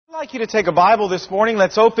I'd like you to take a Bible this morning.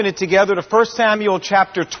 Let's open it together to 1 Samuel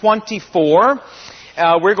chapter 24.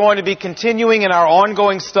 We're going to be continuing in our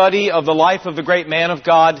ongoing study of the life of the great man of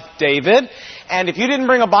God, David. And if you didn't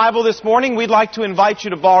bring a Bible this morning, we'd like to invite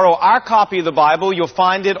you to borrow our copy of the Bible. You'll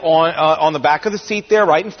find it on the back of the seat there,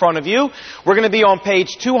 right in front of you. We're going to be on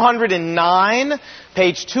page 209,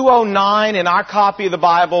 page 209 in our copy of the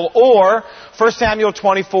Bible, or 1 Samuel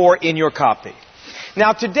 24 in your copy.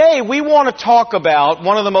 Now today we want to talk about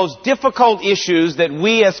one of the most difficult issues that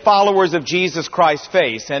we as followers of Jesus Christ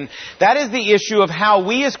face, and that is the issue of how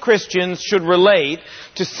we as Christians should relate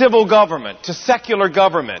to civil government, to secular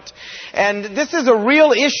government. And this is a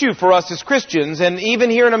real issue for us as Christians, and even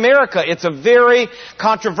here in America, it's a very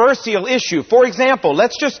controversial issue. For example,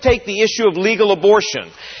 let's just take the issue of legal abortion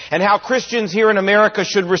and how Christians here in America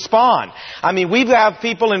should respond. I mean, we have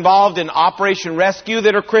people involved in Operation Rescue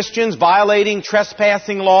that are Christians, violating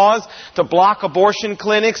trespassing laws to block abortion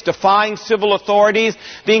clinics, defying civil authorities,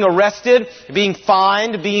 being arrested, being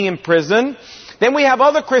fined, being imprisoned. Then we have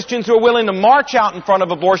other Christians who are willing to march out in front of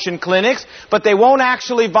abortion clinics, but they won't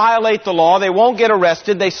actually violate the law. They won't get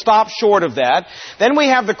arrested. They stop short of that. Then we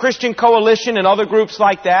have the Christian Coalition and other groups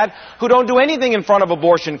like that who don't do anything in front of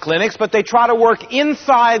abortion clinics, but they try to work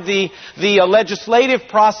inside the legislative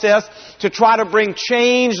process to try to bring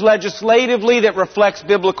change legislatively that reflects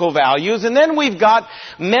biblical values. And then we've got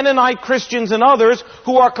Mennonite Christians and others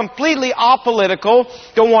who are completely apolitical,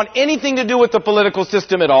 don't want anything to do with the political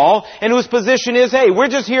system at all, and whose position is, hey, we're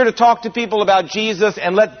just here to talk to people about Jesus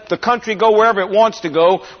and let the country go wherever it wants to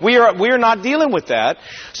go. We're not dealing with that.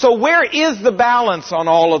 So where is the balance on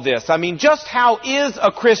all of this? I mean, just how is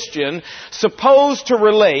a Christian supposed to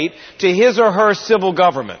relate to his or her civil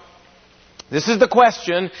government? This is the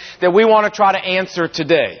question that we want to try to answer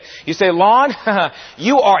today. You say, Lon,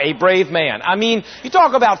 you are a brave man. I mean, you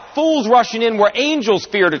talk about fools rushing in where angels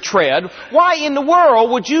fear to tread. Why in the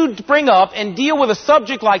world would you bring up and deal with a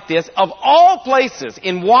subject like this, of all places,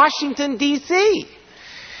 in Washington, D.C.?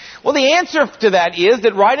 Well, the answer to that is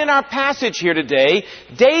that right in our passage here today,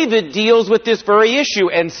 David deals with this very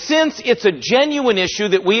issue. And since it's a genuine issue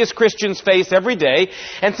that we as Christians face every day,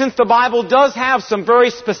 and since the Bible does have some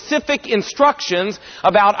very specific instructions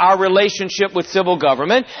about our relationship with civil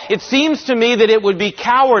government, it seems to me that it would be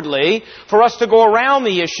cowardly for us to go around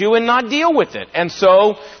the issue and not deal with it. And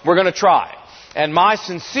so, we're going to try. And my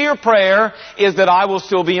sincere prayer is that I will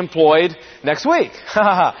still be employed next week.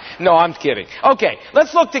 No, I'm kidding. Okay,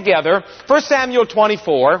 let's look together. 1 Samuel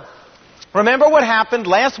 24. Remember what happened?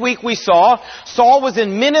 Last week we saw Saul was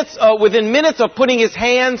within minutes of putting his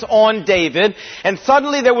hands on David, and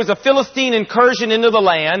suddenly there was a Philistine incursion into the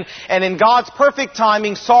land, and in God's perfect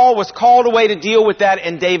timing, Saul was called away to deal with that,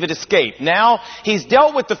 and David escaped. Now, he's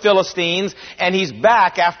dealt with the Philistines, and he's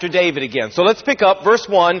back after David again. So let's pick up verse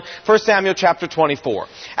 1, 1 Samuel chapter 24.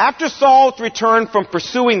 After Saul returned from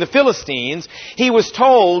pursuing the Philistines, he was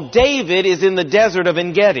told, David is in the desert of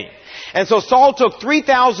En-Gedi. And so Saul took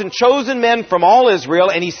 3,000 chosen men from all Israel,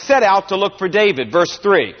 and he set out to look for David. Verse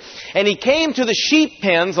 3. And he came to the sheep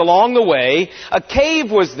pens along the way. A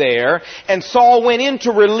cave was there, and Saul went in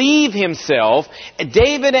to relieve himself.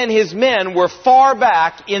 David and his men were far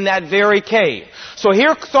back in that very cave. So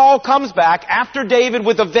here Saul comes back after David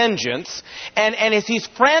with a vengeance, and as he's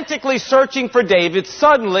frantically searching for David,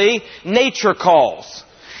 suddenly nature calls.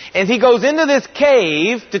 And he goes into this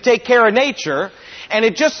cave to take care of nature, and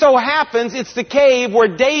it just so happens it's the cave where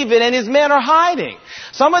David and his men are hiding.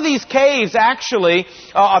 Some of these caves, actually,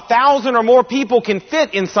 1,000 or more people can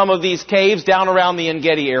fit in some of these caves down around the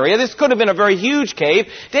En-Gedi area. This could have been a very huge cave.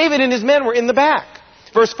 David and his men were in the back.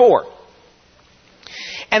 Verse 4.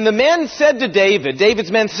 And the men said to David,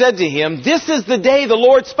 David's men said to him, this is the day the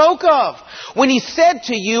Lord spoke of, when he said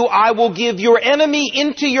to you, I will give your enemy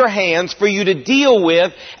into your hands for you to deal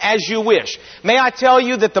with as you wish. May I tell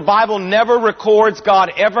you that the Bible never records God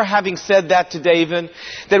ever having said that to David?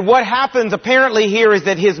 That what happens apparently here is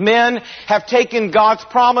that his men have taken God's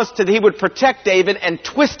promise that he would protect David and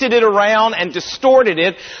twisted it around and distorted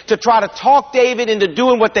it to try to talk David into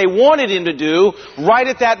doing what they wanted him to do right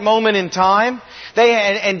at that moment in time.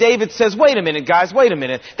 And David says, wait a minute, guys, wait a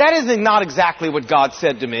minute. That is not exactly what God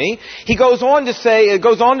said to me. He goes on to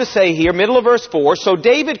say here, middle of verse 4, so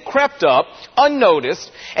David crept up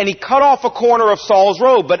unnoticed, and he cut off a corner of Saul's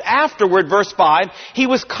robe. But afterward, verse 5, he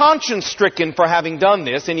was conscience-stricken for having done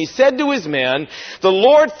this, and he said to his men, the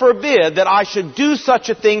Lord forbid that I should do such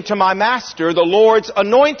a thing to my master, the Lord's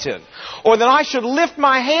anointed, or that I should lift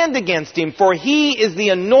my hand against him, for he is the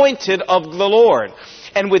anointed of the Lord.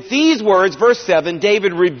 And with these words, verse 7,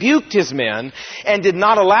 David rebuked his men and did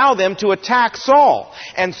not allow them to attack Saul.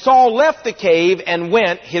 And Saul left the cave and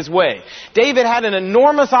went his way. David had an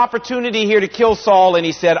enormous opportunity here to kill Saul, and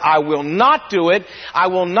he said, I will not do it. I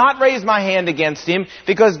will not raise my hand against him,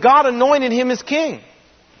 because God anointed him as king.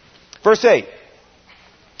 Verse 8.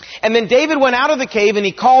 And then David went out of the cave and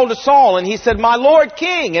he called to Saul and he said, My Lord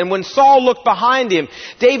King. And when Saul looked behind him,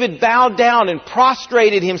 David bowed down and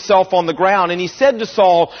prostrated himself on the ground. And he said to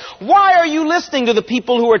Saul, Why are you listening to the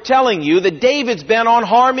people who are telling you that David's bent on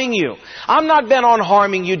harming you? I'm not bent on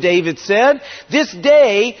harming you, David said. This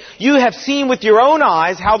day you have seen with your own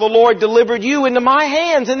eyes how the Lord delivered you into my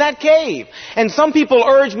hands in that cave. And some people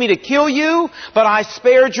urged me to kill you, but I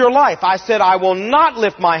spared your life. I said, I will not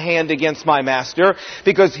lift my hand against my master,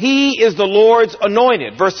 because he is the Lord's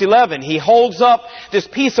anointed. Verse 11, he holds up this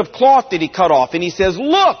piece of cloth that he cut off and he says,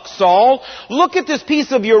 Look, Saul, look at this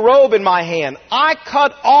piece of your robe in my hand. I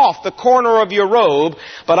cut off the corner of your robe,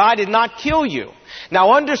 but I did not kill you.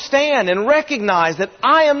 Now understand and recognize that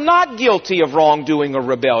I am not guilty of wrongdoing or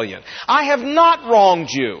rebellion. I have not wronged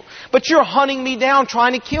you, but you're hunting me down,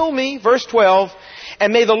 trying to kill me. Verse 12,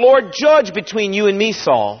 and may the Lord judge between you and me,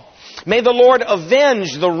 Saul. May the Lord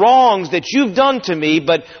avenge the wrongs that you've done to me,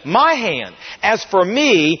 but my hand, as for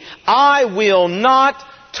me, I will not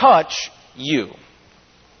touch you.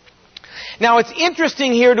 Now it's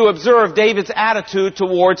interesting here to observe David's attitude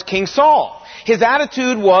towards King Saul. His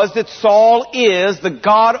attitude was that Saul is the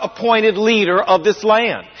God-appointed leader of this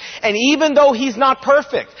land. And even though he's not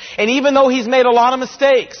perfect, and even though he's made a lot of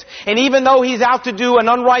mistakes, and even though he's out to do an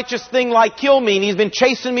unrighteous thing like kill me, and he's been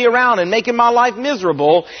chasing me around and making my life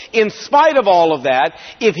miserable, in spite of all of that,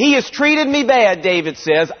 if he has treated me bad, David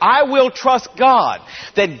says, I will trust God,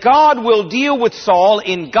 that God will deal with Saul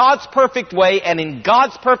in God's perfect way and in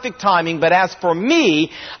God's perfect timing. But as for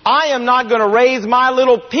me, I am not going to raise my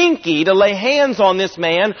little pinky to lay hands on this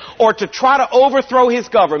man or to try to overthrow his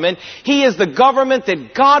government. He is the government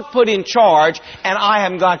that God put in charge, and I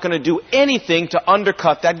am not going to do anything to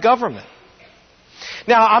undercut that government.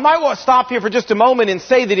 Now, I might want to stop here for just a moment and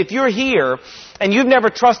say that if you're here and you've never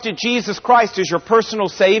trusted Jesus Christ as your personal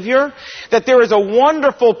Savior, that there is a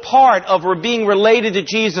wonderful part of being related to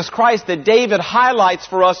Jesus Christ that David highlights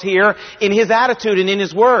for us here in his attitude and in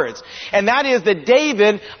his words. And that is that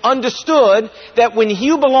David understood that when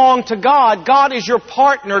you belong to God, God is your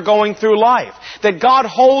partner going through life. That God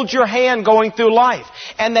holds your hand going through life.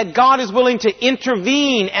 And that God is willing to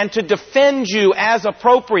intervene and to defend you as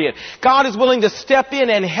appropriate. God is willing to step in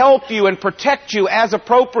and help you and protect you as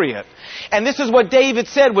appropriate. And this is what David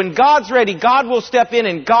said, when God's ready, God will step in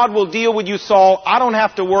and God will deal with you, Saul. I don't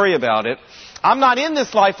have to worry about it. I'm not in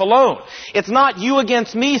this life alone. It's not you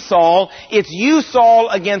against me, Saul. It's you, Saul,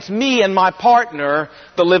 against me and my partner,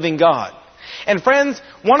 the living God. And friends,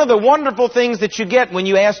 one of the wonderful things that you get when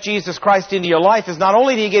you ask Jesus Christ into your life is not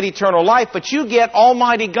only do you get eternal life, but you get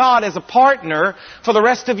Almighty God as a partner for the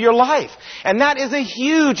rest of your life. And that is a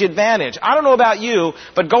huge advantage. I don't know about you,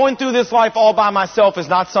 but going through this life all by myself is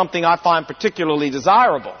not something I find particularly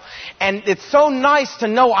desirable. And it's so nice to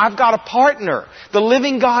know I've got a partner, the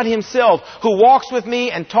living God Himself, who walks with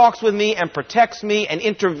me and talks with me and protects me and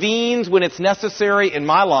intervenes when it's necessary in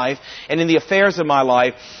my life and in the affairs of my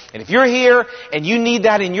life. And if you're here and you need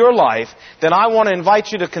that in your life, then I want to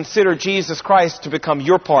invite you to consider Jesus Christ to become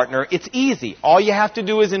your partner. It's easy. All you have to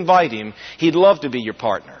do is invite Him. He'd love to be your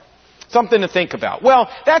partner. Something to think about. Well,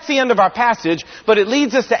 that's the end of our passage, but it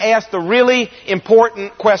leads us to ask the really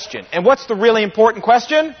important question. And what's the really important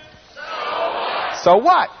question? So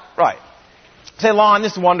what? Right. Say, Lon,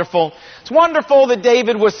 this is wonderful. It's wonderful that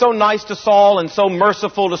David was so nice to Saul and so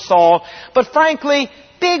merciful to Saul. But frankly,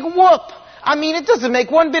 big whoop. I mean, it doesn't make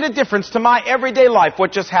one bit of difference to my everyday life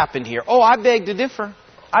what just happened here. Oh, I beg to differ.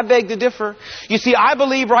 I beg to differ. You see, I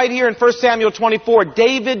believe right here in 1 Samuel 24,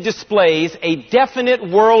 David displays a definite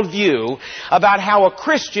worldview about how a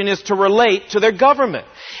Christian is to relate to their government.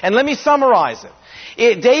 And let me summarize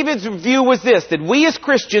it. David's view was this, that we as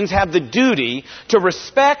Christians have the duty to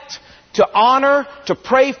respect, to honor, to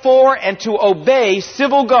pray for, and to obey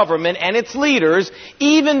civil government and its leaders,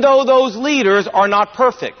 even though those leaders are not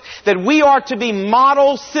perfect. That we are to be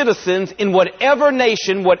model citizens in whatever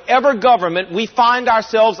nation, whatever government we find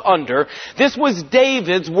ourselves under. This was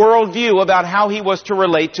David's worldview about how he was to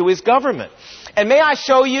relate to his government. And may I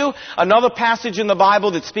show you another passage in the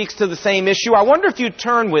Bible that speaks to the same issue? I wonder if you'd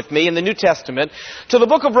turn with me in the New Testament to the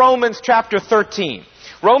book of Romans chapter 13.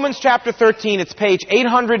 Romans chapter 13, it's page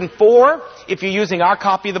 804 if you're using our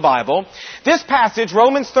copy of the Bible. This passage,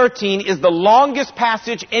 Romans 13, is the longest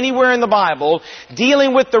passage anywhere in the Bible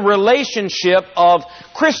dealing with the relationship of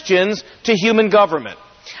Christians to human government.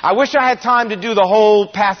 I wish I had time to do the whole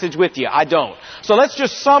passage with you. I don't. So let's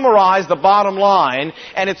just summarize the bottom line,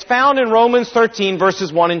 and it's found in Romans 13,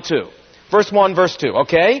 verses 1 and 2. Verse 1, verse 2,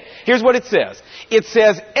 okay? Here's what it says. It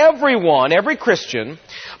says, everyone, every Christian,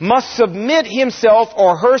 must submit himself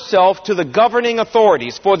or herself to the governing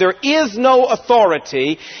authorities, for there is no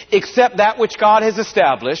authority except that which God has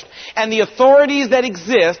established, and the authorities that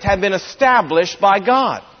exist have been established by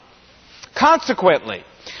God. Consequently,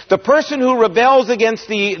 the person who rebels against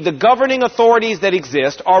the governing authorities that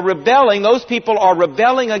exist are rebelling, those people are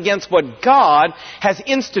rebelling against what God has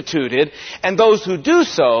instituted, and those who do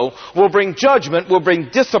so will bring judgment, will bring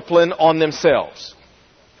discipline on themselves.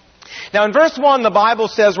 Now in verse 1, the Bible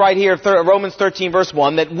says right here, Romans 13 verse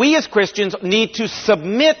 1, that we as Christians need to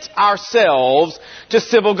submit ourselves to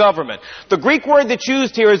civil government. The Greek word that's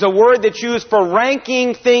used here is a word that's used for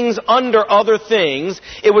ranking things under other things.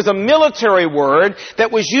 It was a military word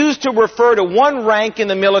that was used to refer to one rank in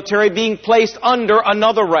the military being placed under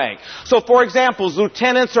another rank. So for example,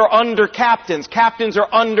 lieutenants are under captains, captains are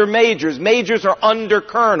under majors, majors are under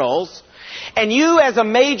colonels. And you as a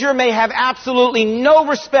major may have absolutely no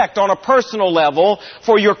respect on a personal level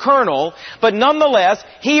for your colonel, but nonetheless,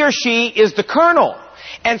 he or she is the colonel.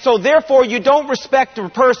 And so therefore you don't respect the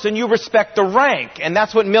person, you respect the rank. And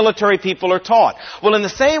that's what military people are taught. Well, in the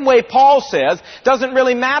same way Paul says, doesn't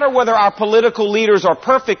really matter whether our political leaders are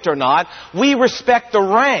perfect or not, we respect the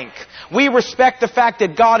rank. We respect the fact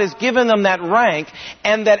that God has given them that rank,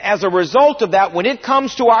 and that as a result of that, when it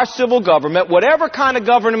comes to our civil government, whatever kind of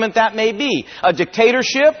government that may be, a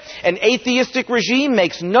dictatorship, an atheistic regime,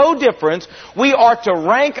 makes no difference. We are to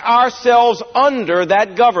rank ourselves under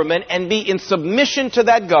that government and be in submission to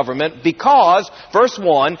that government because, verse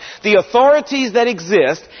 1, the authorities that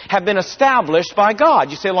exist have been established by God.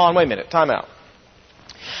 You say, Lon, wait a minute, time out.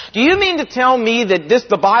 Do you mean to tell me that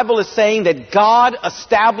the Bible is saying that God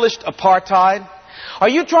established apartheid? Are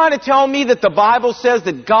you trying to tell me that the Bible says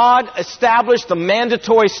that God established the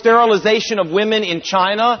mandatory sterilization of women in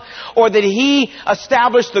China? Or that He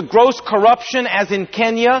established the gross corruption as in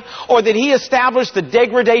Kenya? Or that He established the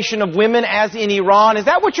degradation of women as in Iran? Is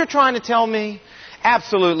that what you're trying to tell me?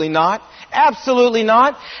 Absolutely not. Absolutely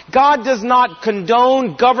not. God does not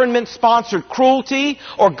condone government-sponsored cruelty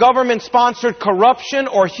or government-sponsored corruption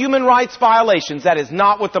or human rights violations. That is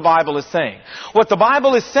not what the Bible is saying. What the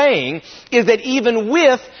Bible is saying is that even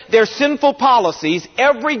with their sinful policies,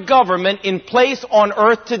 every government in place on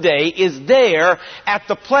earth today is there at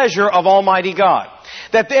the pleasure of Almighty God.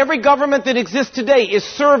 That every government that exists today is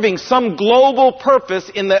serving some global purpose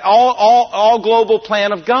in the all global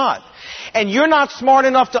plan of God. And you're not smart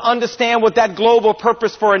enough to understand what that global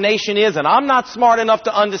purpose for a nation is, and I'm not smart enough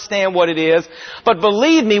to understand what it is. But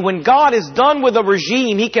believe me, when God is done with a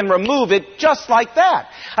regime, He can remove it just like that.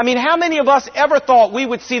 I mean, how many of us ever thought we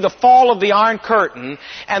would see the fall of the Iron Curtain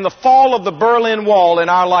and the fall of the Berlin Wall in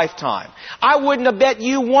our lifetime? I wouldn't have bet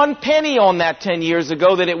you one penny on that 10 years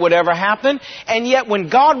ago that it would ever happen. And yet when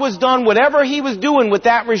God was done, whatever He was doing with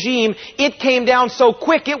that regime, it came down so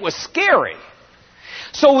quick it was scary.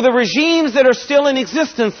 So the regimes that are still in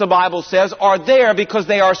existence, the Bible says, are there because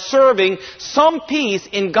they are serving some piece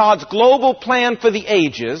in God's global plan for the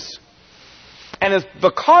ages. And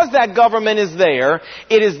because that government is there,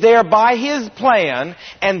 it is there by His plan,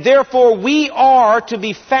 and therefore we are to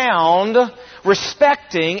be found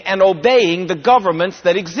respecting and obeying the governments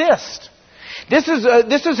that exist. This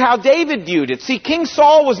is how David viewed it. See, King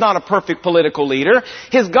Saul was not a perfect political leader.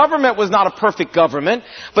 His government was not a perfect government.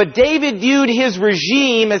 But David viewed his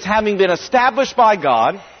regime as having been established by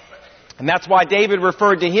God. And that's why David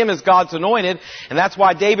referred to him as God's anointed. And that's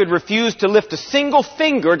why David refused to lift a single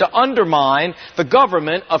finger to undermine the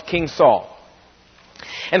government of King Saul.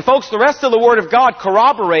 And folks, the rest of the Word of God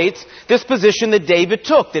corroborates this position that David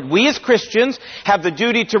took, that we as Christians have the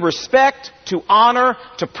duty to respect, to honor,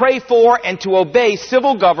 to pray for, and to obey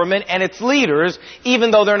civil government and its leaders,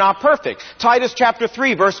 even though they're not perfect. Titus chapter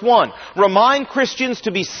 3, verse 1. Remind Christians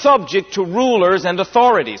to be subject to rulers and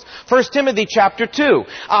authorities. 1 Timothy chapter 2.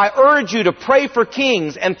 I urge you to pray for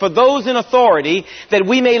kings and for those in authority, that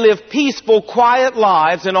we may live peaceful, quiet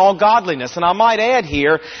lives in all godliness. And I might add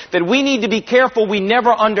here that we need to be careful we never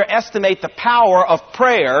never underestimate the power of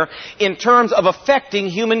prayer in terms of affecting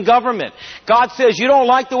human government. God says, you don't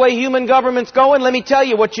like the way human government's going? Let me tell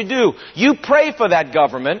you what you do. You pray for that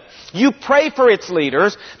government. You pray for its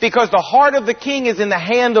leaders, because the heart of the king is in the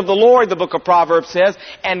hand of the Lord, the book of Proverbs says,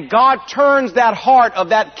 and God turns that heart of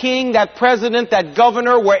that king, that president, that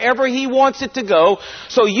governor, wherever He wants it to go.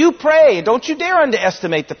 So you pray. Don't you dare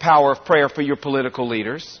underestimate the power of prayer for your political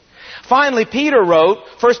leaders. Finally, Peter wrote,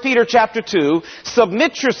 1 Peter chapter 2,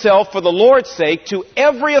 submit yourself for the Lord's sake to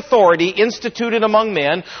every authority instituted among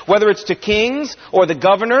men, whether it's to kings or the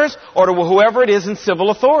governors or to whoever it is in civil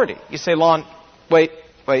authority. You say, Lon, wait.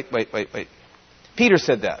 Peter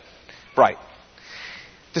said that. Right.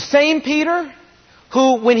 The same Peter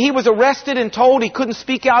who, when he was arrested and told he couldn't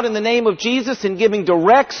speak out in the name of Jesus and giving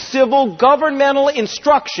direct civil governmental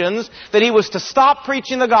instructions that he was to stop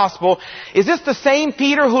preaching the gospel, is this the same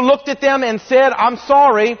Peter who looked at them and said, I'm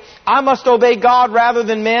sorry, I must obey God rather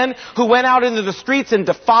than men, who went out into the streets and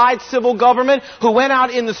defied civil government, who went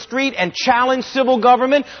out in the street and challenged civil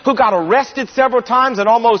government, who got arrested several times and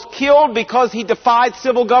almost killed because he defied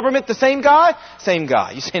civil government? The same guy? Same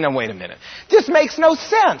guy. You say, now wait a minute. This makes no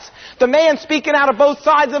sense. The man speaking out of both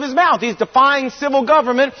sides of his mouth. He's defying civil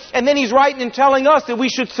government, and then he's writing and telling us that we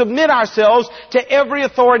should submit ourselves to every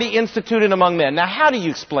authority instituted among men. Now, how do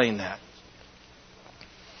you explain that?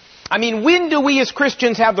 I mean, when do we as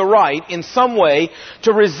Christians have the right, in some way,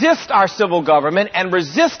 to resist our civil government and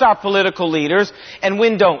resist our political leaders, and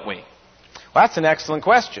when don't we? Well, that's an excellent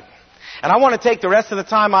question. And I want to take the rest of the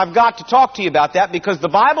time I've got to talk to you about that, because the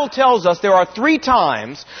Bible tells us there are 3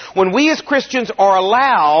 times when we as Christians are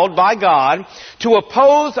allowed by God to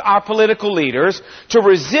oppose our political leaders, to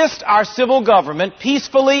resist our civil government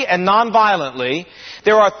peacefully and nonviolently.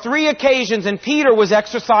 There are 3 occasions, and Peter was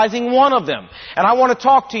exercising one of them. And I want to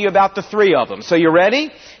talk to you about the 3 of them. So you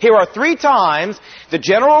ready? Here are 3 times. The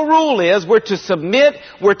general rule is we're to submit,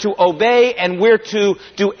 we're to obey, and we're to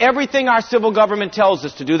do everything our civil government tells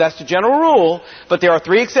us to do. That's the general rule, but there are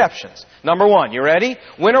 3 exceptions. Number 1, you ready?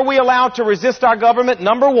 When are we allowed to resist our government?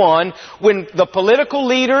 Number 1, when the political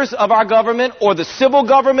leaders of our government or the civil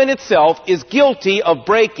government itself is guilty of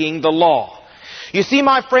breaking the law. You see,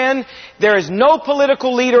 my friend, there is no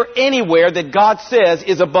political leader anywhere that God says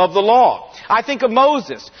is above the law. I think of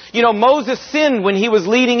Moses. You know, Moses sinned when he was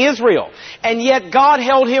leading Israel. And yet God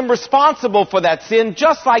held him responsible for that sin,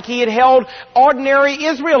 just like He had held ordinary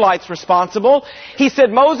Israelites responsible. He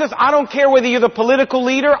said, Moses, I don't care whether you're the political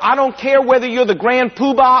leader. I don't care whether you're the grand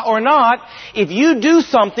poobah or not. If you do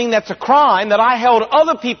something that's a crime that I held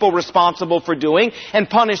other people responsible for doing and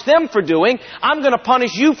punish them for doing, I'm going to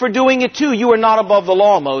punish you for doing it too. You are not above the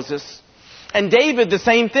law, Moses. And David, the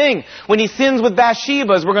same thing. When he sins with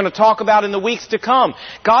Bathsheba, as we're going to talk about in the weeks to come,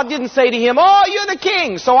 God didn't say to him, oh, you're the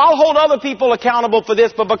king, so I'll hold other people accountable for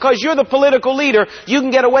this, but because you're the political leader, you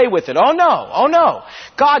can get away with it. Oh no.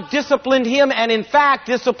 God disciplined him, and in fact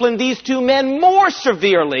disciplined these 2 men more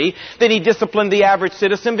severely than He disciplined the average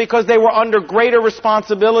citizen, because they were under greater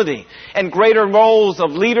responsibility and greater roles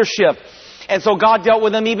of leadership. And so God dealt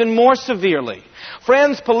with them even more severely.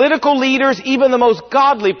 Friends, political leaders, even the most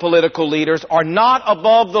godly political leaders, are not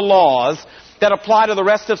above the laws that apply to the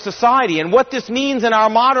rest of society. And what this means in our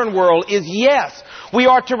modern world is, yes, we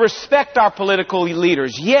are to respect our political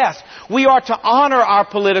leaders. Yes, we are to honor our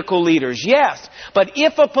political leaders. Yes, but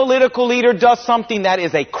if a political leader does something that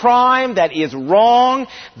is a crime, that is wrong,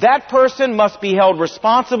 that person must be held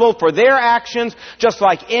responsible for their actions just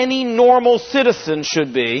like any normal citizen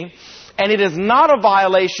should be. And it is not a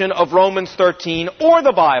violation of Romans 13 or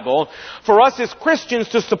the Bible for us as Christians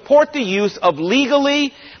to support the use of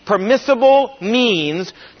legally permissible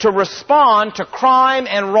means to respond to crime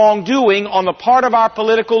and wrongdoing on the part of our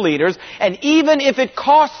political leaders. And even if it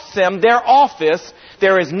costs them their office,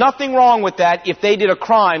 there is nothing wrong with that if they did a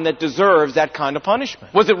crime that deserves that kind of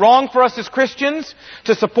punishment. Was it wrong for us as Christians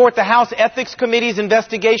to support the House Ethics Committee's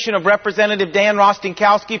investigation of Representative Dan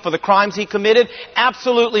Rostenkowski for the crimes he committed?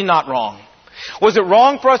 Absolutely not wrong. Was it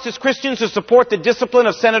wrong for us as Christians to support the discipline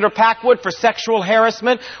of Senator Packwood for sexual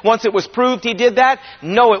harassment once it was proved he did that?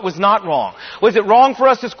 No, it was not wrong. Was it wrong for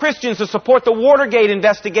us as Christians to support the Watergate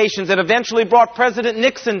investigations that eventually brought President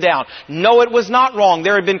Nixon down? No, it was not wrong.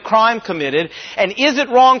 There had been crime committed. And is it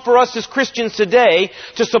wrong for us as Christians today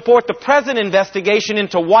to support the present investigation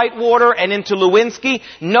into Whitewater and into Lewinsky?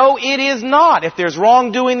 No, it is not. If there's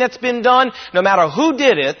wrongdoing that's been done, no matter who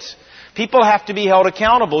did it, People have to be held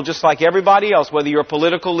accountable just like everybody else, whether you're a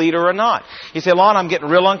political leader or not. You say, Lon, I'm getting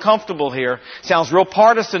real uncomfortable here. Sounds real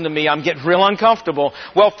partisan to me. I'm getting real uncomfortable.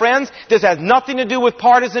 Well, friends, this has nothing to do with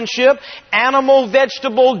partisanship. Animal,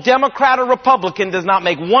 vegetable, Democrat or Republican does not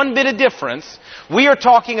make one bit of difference. We are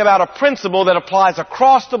talking about a principle that applies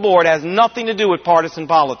across the board. It has nothing to do with partisan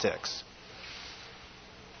politics.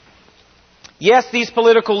 Yes, these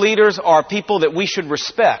political leaders are people that we should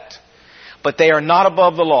respect, but they are not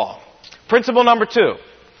above the law. Principle number 2.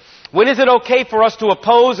 When is it okay for us to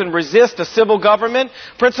oppose and resist a civil government?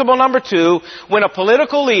 Principle number 2, when a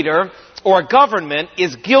political leader or a government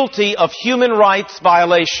is guilty of human rights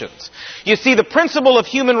violations. You see, the principle of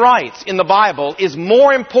human rights in the Bible is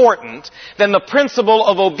more important than the principle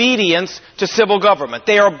of obedience to civil government.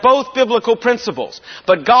 They are both biblical principles,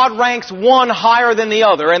 but God ranks one higher than the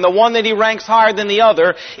other, and the one that He ranks higher than the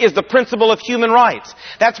other is the principle of human rights.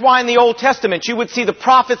 That's why in the Old Testament you would see the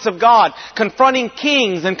prophets of God confronting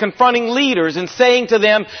kings and confronting leaders and saying to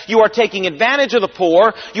them, you are taking advantage of the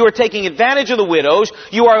poor, you are taking advantage of the widows,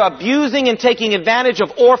 you are abusing and taking advantage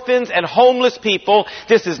of orphans and homeless people.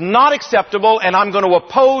 This is not acceptable, and I'm going to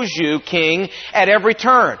oppose you, king, at every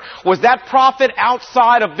turn. Was that prophet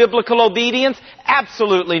outside of biblical obedience?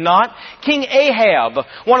 Absolutely not. King Ahab,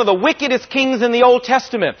 one of the wickedest kings in the Old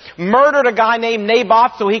Testament, murdered a guy named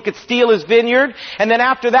Naboth so he could steal his vineyard, and then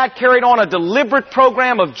after that carried on a deliberate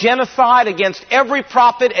program of genocide against every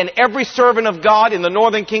prophet and every servant of God in the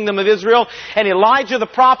northern kingdom of Israel. And Elijah the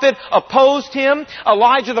prophet opposed him.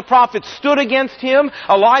 Elijah the prophet stood against him.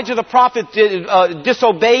 Elijah the prophet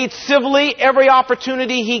disobeyed civilly every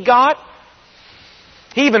opportunity he got.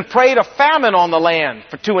 He even prayed a famine on the land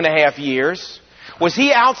for 2.5 years. Was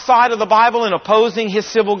he outside of the Bible in opposing his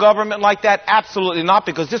civil government like that? Absolutely not,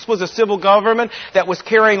 because this was a civil government that was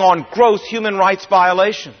carrying on gross human rights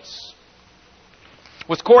violations.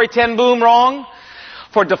 Was Corrie ten Boom wrong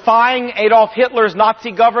for defying Adolf Hitler's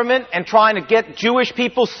Nazi government and trying to get Jewish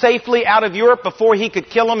people safely out of Europe before he could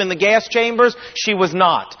kill them in the gas chambers? She was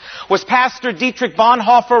not. Was Pastor Dietrich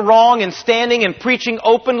Bonhoeffer wrong in standing and preaching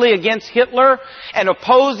openly against Hitler and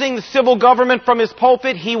opposing the civil government from his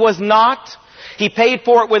pulpit? He was not. He paid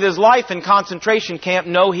for it with his life in concentration camp.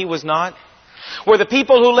 No, he was not. Were the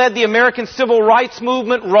people who led the American civil rights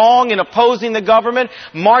movement wrong in opposing the government,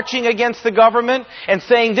 marching against the government, and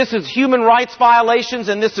saying this is human rights violations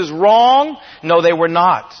and this is wrong? No, they were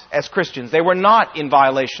not. As Christians, they were not in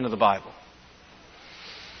violation of the Bible.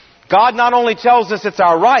 God not only tells us it's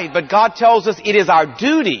our right, but God tells us it is our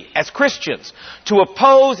duty as Christians to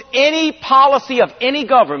oppose any policy of any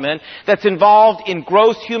government that's involved in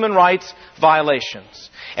gross human rights violations.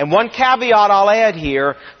 And one caveat I'll add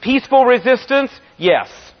here, peaceful resistance, yes.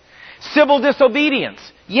 Civil disobedience,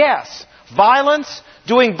 yes. Violence,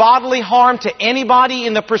 doing bodily harm to anybody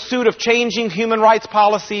in the pursuit of changing human rights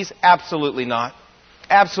policies, absolutely not.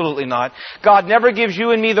 Absolutely not. God never gives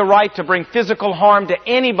you and me the right to bring physical harm to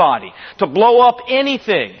anybody, to blow up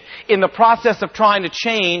anything in the process of trying to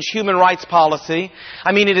change human rights policy.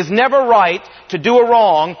 I mean, it is never right to do a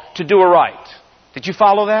wrong to do a right. Did you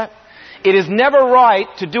follow that? It is never right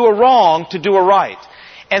to do a wrong to do a right.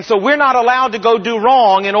 And so we're not allowed to go do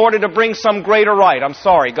wrong in order to bring some greater right. I'm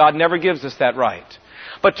sorry, God never gives us that right.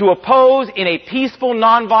 But to oppose in a peaceful,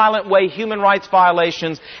 nonviolent way human rights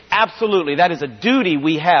violations, absolutely, that is a duty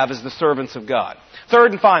we have as the servants of God.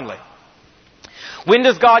 Third and finally, when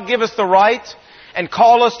does God give us the right and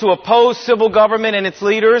call us to oppose civil government and its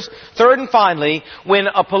leaders? Third and finally, when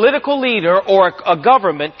a political leader or a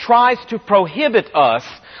government tries to prohibit us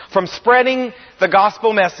from spreading the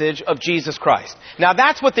gospel message of Jesus Christ. Now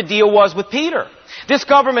that's what the deal was with Peter. This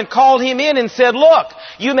government called him in and said, look,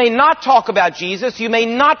 you may not talk about Jesus, you may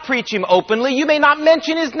not preach Him openly, you may not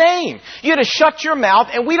mention His name. You're to shut your mouth,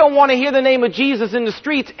 and we don't want to hear the name of Jesus in the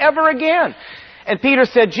streets ever again. And Peter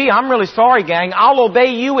said, gee, I'm really sorry, gang, I'll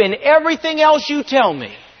obey you in everything else you tell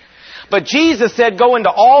me. But Jesus said, go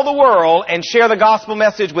into all the world and share the gospel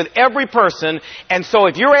message with every person. And so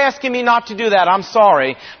if you're asking me not to do that, I'm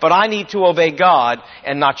sorry, but I need to obey God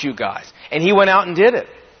and not you guys. And he went out and did it.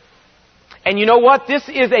 And you know what? This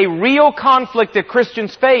is a real conflict that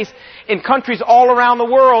Christians face in countries all around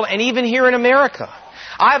the world and even here in America.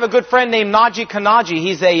 I have a good friend named Naji Kanaji.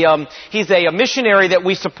 He's a missionary that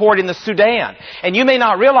we support in the Sudan. And you may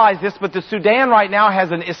not realize this, but the Sudan right now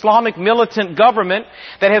has an Islamic militant government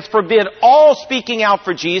that has forbid all speaking out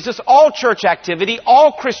for Jesus, all church activity,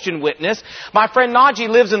 all Christian witness. My friend Naji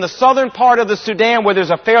lives in the southern part of the Sudan where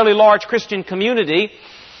there's a fairly large Christian community.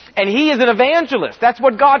 And he is an evangelist. That's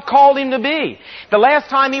what God called him to be. The last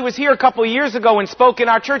time he was here a couple of years ago and spoke in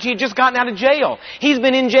our church, he had just gotten out of jail. He's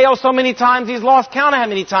been in jail so many times, he's lost count of how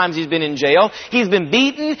many times he's been in jail. He's been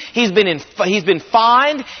beaten. He's been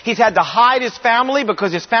fined. He's had to hide his family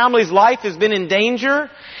because his family's life has been in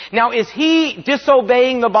danger. Now, is he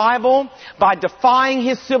disobeying the Bible by defying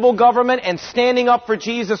his civil government and standing up for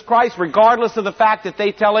Jesus Christ, regardless of the fact that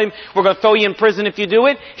they tell him, we're going to throw you in prison if you do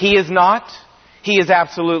it? He is not. He is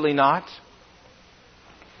absolutely not.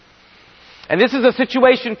 And this is a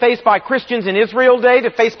situation faced by Christians in Israel today,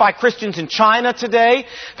 faced by Christians in China today,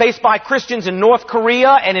 faced by Christians in North Korea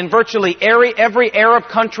and in virtually every Arab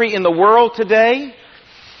country in the world today.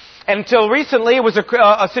 And until recently, it was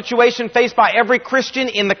a situation faced by every Christian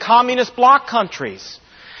in the communist bloc countries.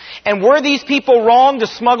 And were these people wrong to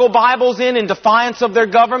smuggle Bibles in defiance of their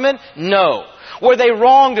government? No. Were they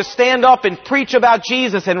wrong to stand up and preach about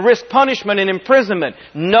Jesus and risk punishment and imprisonment?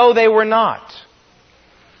 No, they were not.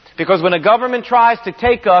 Because when a government tries to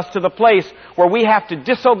take us to the place where we have to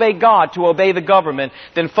disobey God to obey the government,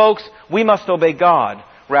 then folks, we must obey God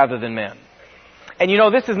rather than men. And you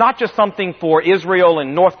know, this is not just something for Israel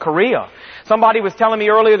and North Korea. Somebody was telling me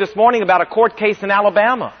earlier this morning about a court case in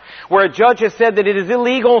Alabama where a judge has said that it is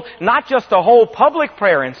illegal not just to hold public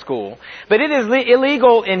prayer in school, but it is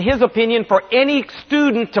illegal, in his opinion, for any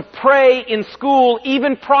student to pray in school,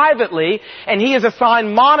 even privately, and he has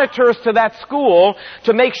assigned monitors to that school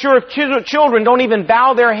to make sure children don't even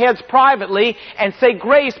bow their heads privately and say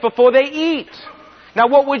grace before they eat. Now,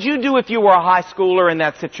 what would you do if you were a high schooler in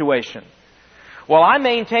that situation? Well, I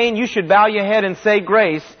maintain you should bow your head and say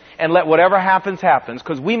grace and let whatever happens, happens,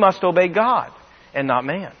 because we must obey God and not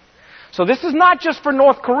man. So this is not just for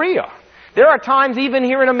North Korea. There are times even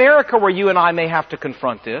here in America where you and I may have to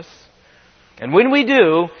confront this. And when we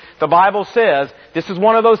do, the Bible says this is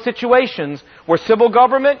one of those situations where civil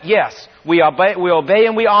government, yes, we obey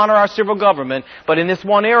and we honor our civil government, but in this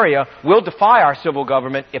one area, we'll defy our civil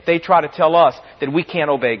government if they try to tell us that we can't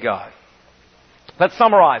obey God. Let's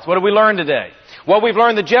summarize. What have we learned today? What we've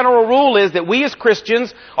learned, the general rule is that we as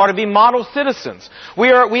Christians are to be model citizens. We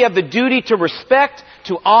have the duty to respect,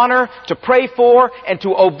 to honor, to pray for, and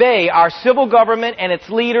to obey our civil government and its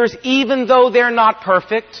leaders, even though they're not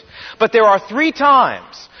perfect. But there are 3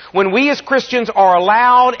 times when we as Christians are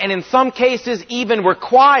allowed, and in some cases even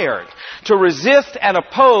required, to resist and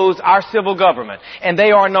oppose our civil government. And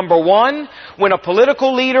they are, number 1, when a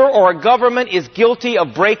political leader or a government is guilty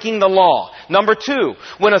of breaking the law. Number 2,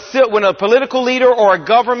 when a political leader or a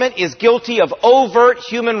government is guilty of overt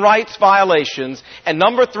human rights violations. And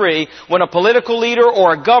number 3, when a political leader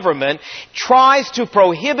or a government tries to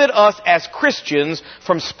prohibit us as Christians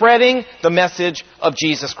from spreading the message of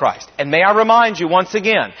Jesus Christ. And may I remind you once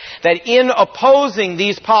again that in opposing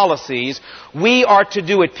these policies, we are to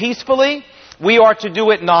do it peacefully. We are to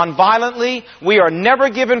do it non-violently. We are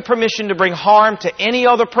never given permission to bring harm to any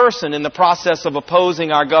other person in the process of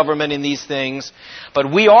opposing our government in these things.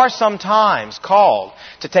 But we are sometimes called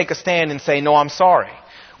to take a stand and say, no, I'm sorry.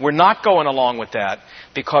 We're not going along with that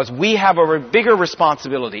because we have a bigger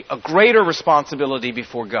responsibility, a greater responsibility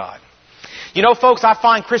before God. You know, folks, I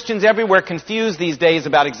find Christians everywhere confused these days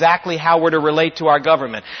about exactly how we're to relate to our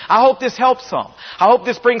government. I hope this helps some. I hope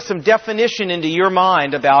this brings some definition into your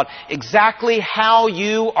mind about exactly how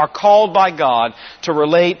you are called by God to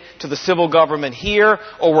relate to the civil government here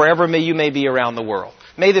or wherever you may be around the world.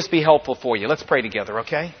 May this be helpful for you. Let's pray together,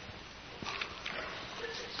 okay?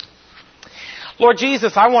 Lord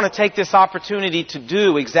Jesus, I want to take this opportunity to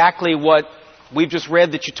do exactly what we've just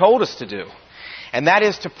read that you told us to do. And that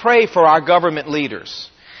is to pray for our government leaders.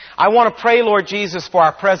 I want to pray, Lord Jesus, for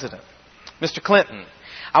our President, Mr. Clinton.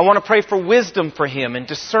 I want to pray for wisdom for him and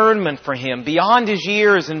discernment for him beyond his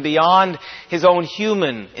years and beyond his own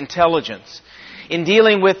human intelligence in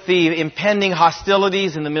dealing with the impending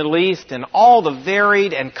hostilities in the Middle East and all the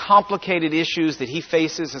varied and complicated issues that he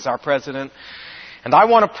faces as our President. And I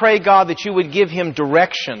want to pray, God, that you would give him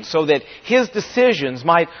direction so that his decisions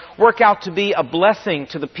might work out to be a blessing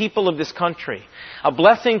to the people of this country, a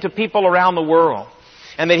blessing to people around the world,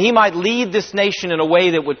 and that he might lead this nation in a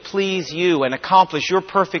way that would please you and accomplish your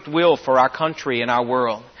perfect will for our country and our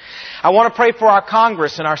world. I want to pray for our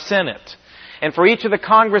Congress and our Senate, and for each of the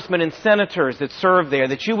congressmen and senators that serve there,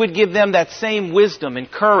 that you would give them that same wisdom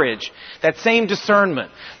and courage, that same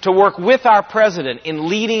discernment to work with our President in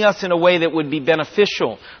leading us in a way that would be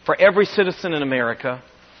beneficial for every citizen in America.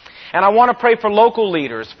 And I want to pray for local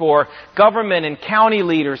leaders, for government and county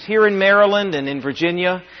leaders here in Maryland and in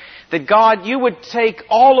Virginia, that God, you would take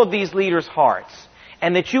all of these leaders' hearts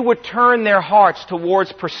and that you would turn their hearts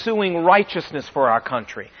towards pursuing righteousness for our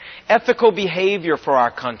country, ethical behavior for our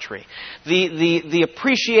country, the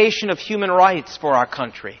appreciation of human rights for our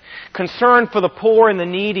country, concern for the poor and the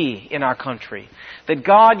needy in our country. That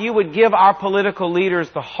God, you would give our political leaders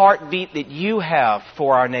the heartbeat that you have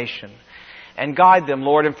for our nation. And guide them,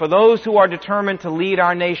 Lord. And for those who are determined to lead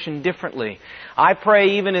our nation differently, I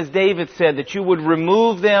pray, even as David said, that you would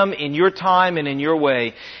remove them in your time and in your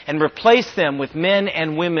way and replace them with men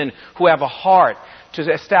and women who have a heart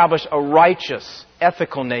to establish a righteous,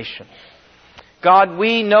 ethical nation. God,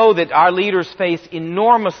 we know that our leaders face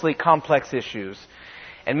enormously complex issues.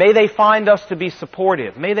 And may they find us to be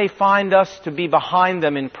supportive. May they find us to be behind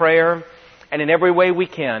them in prayer and in every way we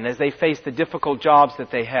can as they face the difficult jobs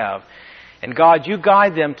that they have. And God, you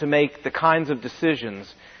guide them to make the kinds of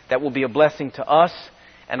decisions that will be a blessing to us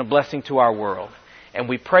and a blessing to our world. And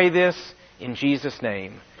we pray this in Jesus'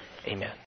 name. Amen.